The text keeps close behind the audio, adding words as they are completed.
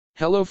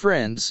Hello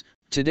friends,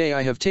 today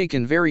I have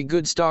taken very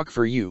good stock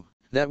for you,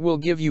 that will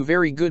give you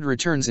very good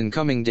returns in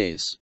coming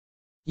days.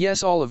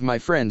 Yes, all of my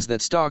friends,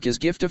 that stock is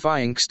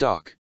Giftify Inc.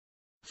 stock.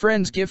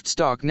 Friends, Gift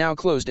stock now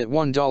closed at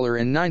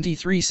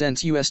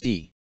 $1.93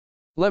 USD.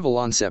 Level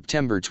on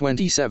September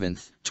 27,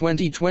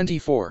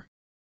 2024.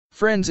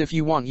 Friends, if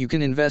you want, you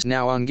can invest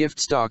now on Gift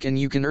stock and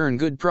you can earn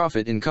good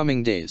profit in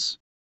coming days.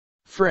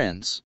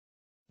 Friends,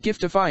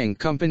 Giftify Inc.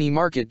 company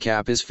market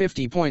cap is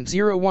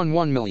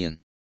 $50.011 million.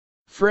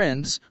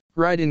 Friends,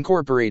 Ride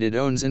Incorporated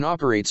owns and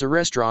operates a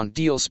restaurant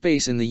deal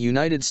space in the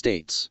United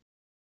States.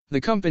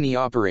 The company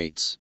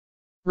operates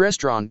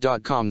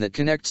Restaurant.com that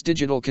connects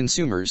digital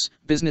consumers,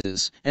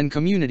 businesses, and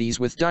communities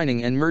with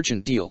dining and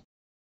merchant deal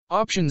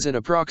options at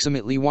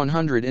approximately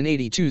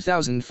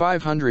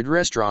 182,500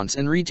 restaurants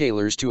and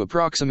retailers to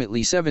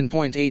approximately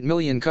 7.8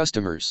 million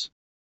customers.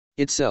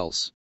 It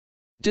sells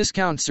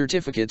discount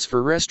certificates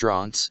for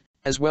restaurants,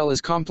 as well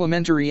as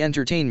complimentary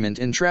entertainment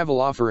and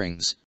travel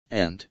offerings,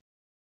 and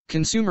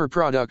consumer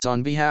products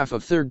on behalf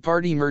of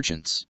third-party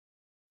merchants.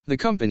 The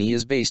company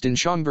is based in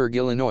Schaumburg,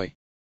 Illinois.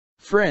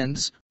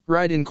 Friends,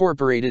 Ride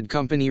Incorporated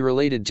company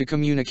related to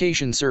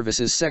communication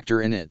services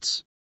sector and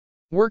it's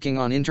working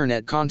on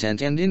internet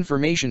content and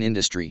information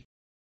industry.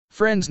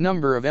 Friends,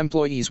 number of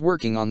employees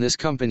working on this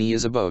company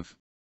is above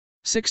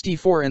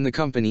 64 and the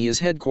company is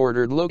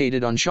headquartered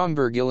located on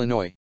Schaumburg,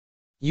 Illinois,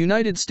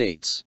 United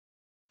States.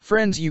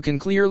 Friends, you can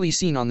clearly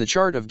seen on the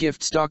chart of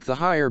Gift stock the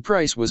higher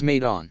price was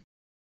made on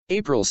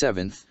April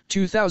 7,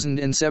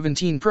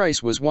 2017.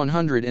 Price was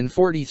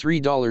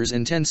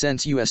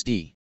 $143.10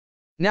 USD.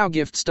 Now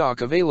Gift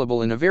stock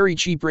available in a very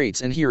cheap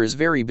rates, and here is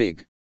very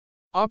big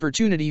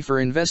opportunity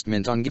for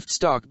investment on Gift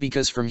stock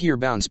because from here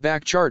bounce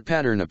back chart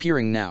pattern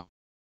appearing now.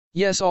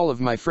 Yes, all of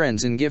my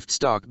friends, in Gift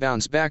stock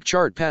bounce back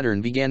chart pattern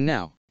began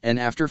now, and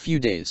after few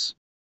days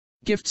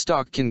Gift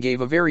stock can gave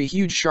a very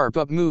huge sharp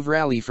up move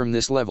rally from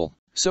this level.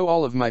 So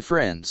all of my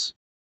friends,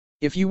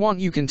 if you want,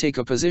 you can take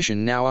a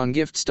position now on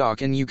Gift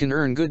stock and you can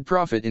earn good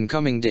profit in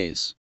coming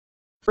days.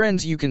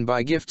 Friends, you can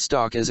buy Gift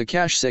stock as a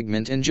cash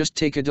segment and just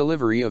take a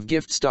delivery of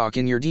Gift stock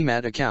in your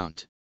demat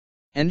account.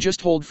 And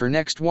just hold for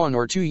next 1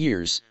 or 2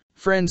 years.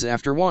 Friends,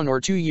 after 1 or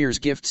 2 years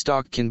Gift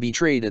stock can be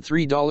traded at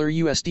 $3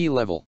 USD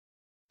level.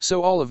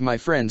 So all of my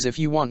friends, if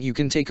you want, you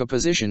can take a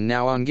position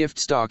now on Gift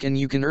stock and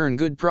you can earn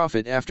good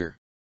profit after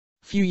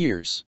few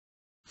years.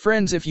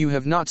 Friends, if you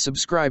have not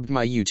subscribed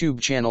my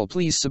YouTube channel,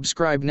 please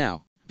subscribe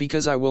now,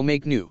 because I will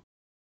make new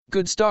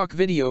good stock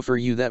video for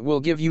you that will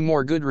give you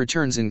more good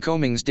returns in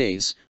coming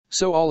days.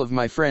 So all of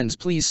my friends,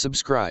 please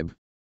subscribe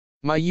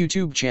my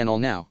YouTube channel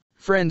now.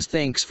 Friends,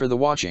 thanks for the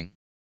watching.